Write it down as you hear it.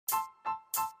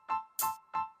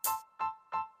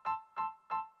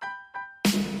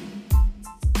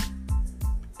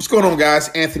going on, guys?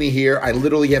 Anthony here. I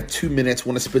literally have 2 minutes.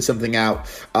 Want to spit something out.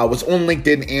 I was on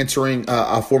LinkedIn answering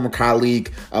a former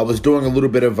colleague. I was doing a little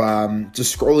bit of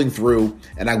just scrolling through,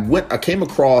 and I came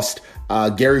across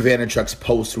Gary Vaynerchuk's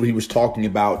post where he was talking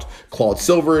about Claude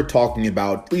Silver, talking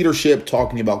about leadership,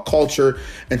 talking about culture,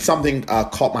 and something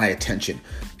caught my attention,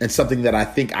 and something that I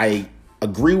think I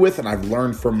agree with, and I've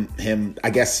learned from him, I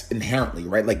guess, inherently,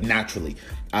 right? Like naturally.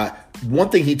 One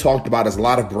thing he talked about is a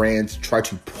lot of brands try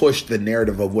to push the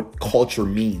narrative of what culture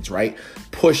means, right?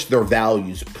 Push their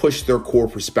values, push their core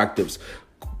perspectives,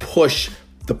 push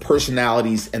the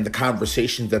personalities and the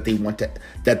conversations that they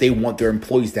want their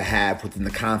employees to have within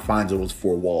the confines of those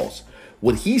four walls.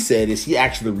 What he said is he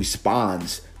actually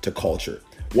responds to culture.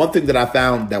 One thing that I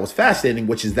found that was fascinating,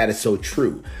 which is that it's so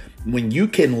true. When you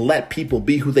can let people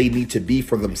be who they need to be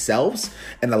for themselves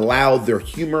and allow their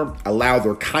humor, allow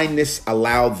their kindness,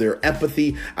 allow their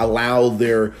empathy, allow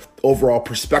their overall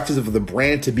perspectives of the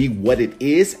brand to be what it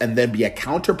is and then be a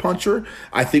counterpuncher,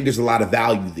 I think there's a lot of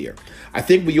value there. I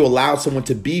think when you allow someone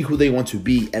to be who they want to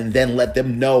be and then let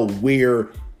them know where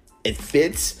it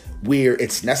fits, where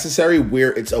it's necessary,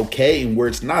 where it's okay, and where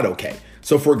it's not okay.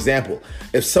 So for example,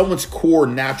 if someone's core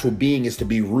natural being is to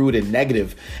be rude and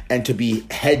negative and to be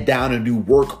head down and do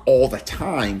work all the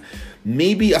time,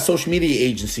 maybe a social media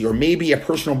agency or maybe a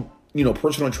personal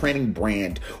training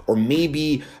brand or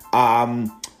maybe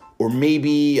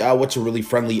what's a really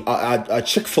friendly,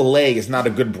 Chick-fil-A is not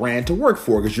a good brand to work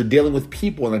for because you're dealing with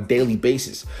people on a daily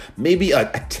basis. Maybe a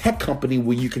tech company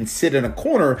where you can sit in a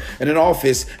corner in an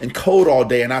office and code all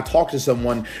day and not talk to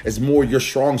someone is more your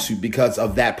strong suit because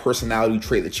of that personality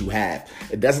trait that you have.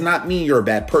 It does not mean you're a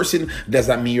bad person. It does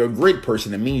not mean you're a great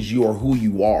person. It means you are who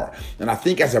you are. And I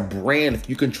think as a brand, if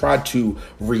you can try to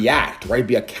react, right,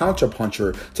 be a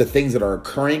counterpuncher to things that are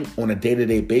occurring on a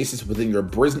day-to-day basis within your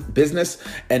business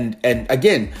and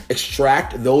again,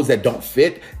 extract those that don't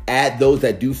fit, add those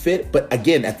that do fit. But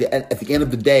again, at the end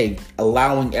of the day,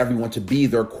 allowing everyone to be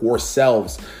their core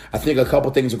selves, I think a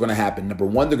couple things are going to happen. Number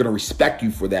one, they're going to respect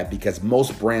you for that because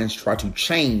most brands try to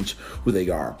change who they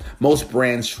are. Most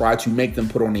brands try to make them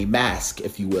put on a mask,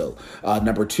 if you will.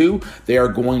 Number two, they are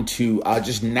going to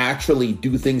just naturally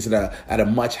do things at a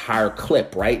much higher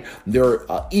clip, right? Their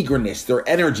eagerness, their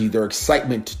energy, their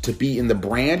excitement to be in the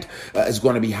brand is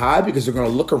going to be high because they're going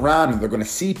to look around and they're going to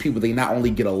see people they not only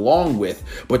get along with,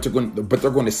 but they're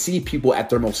going to see people at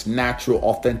their most natural,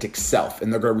 authentic self,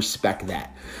 and they're going to respect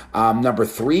that. Number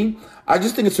three, I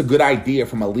just think it's a good idea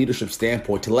from a leadership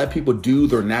standpoint to let people do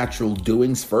their natural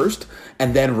doings first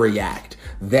and then react.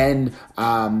 Then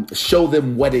show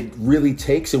them what it really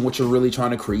takes and what you're really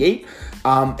trying to create,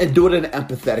 and do it in an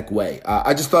empathetic way.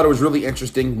 I just thought it was really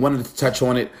interesting. Wanted to touch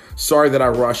on it. Sorry that I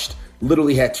rushed.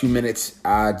 Literally had 2 minutes.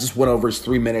 Just went over his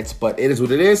 3 minutes, but it is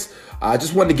what it is. I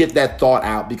just wanted to get that thought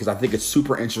out because I think it's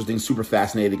super interesting, super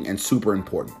fascinating, and super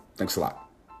important. Thanks a lot.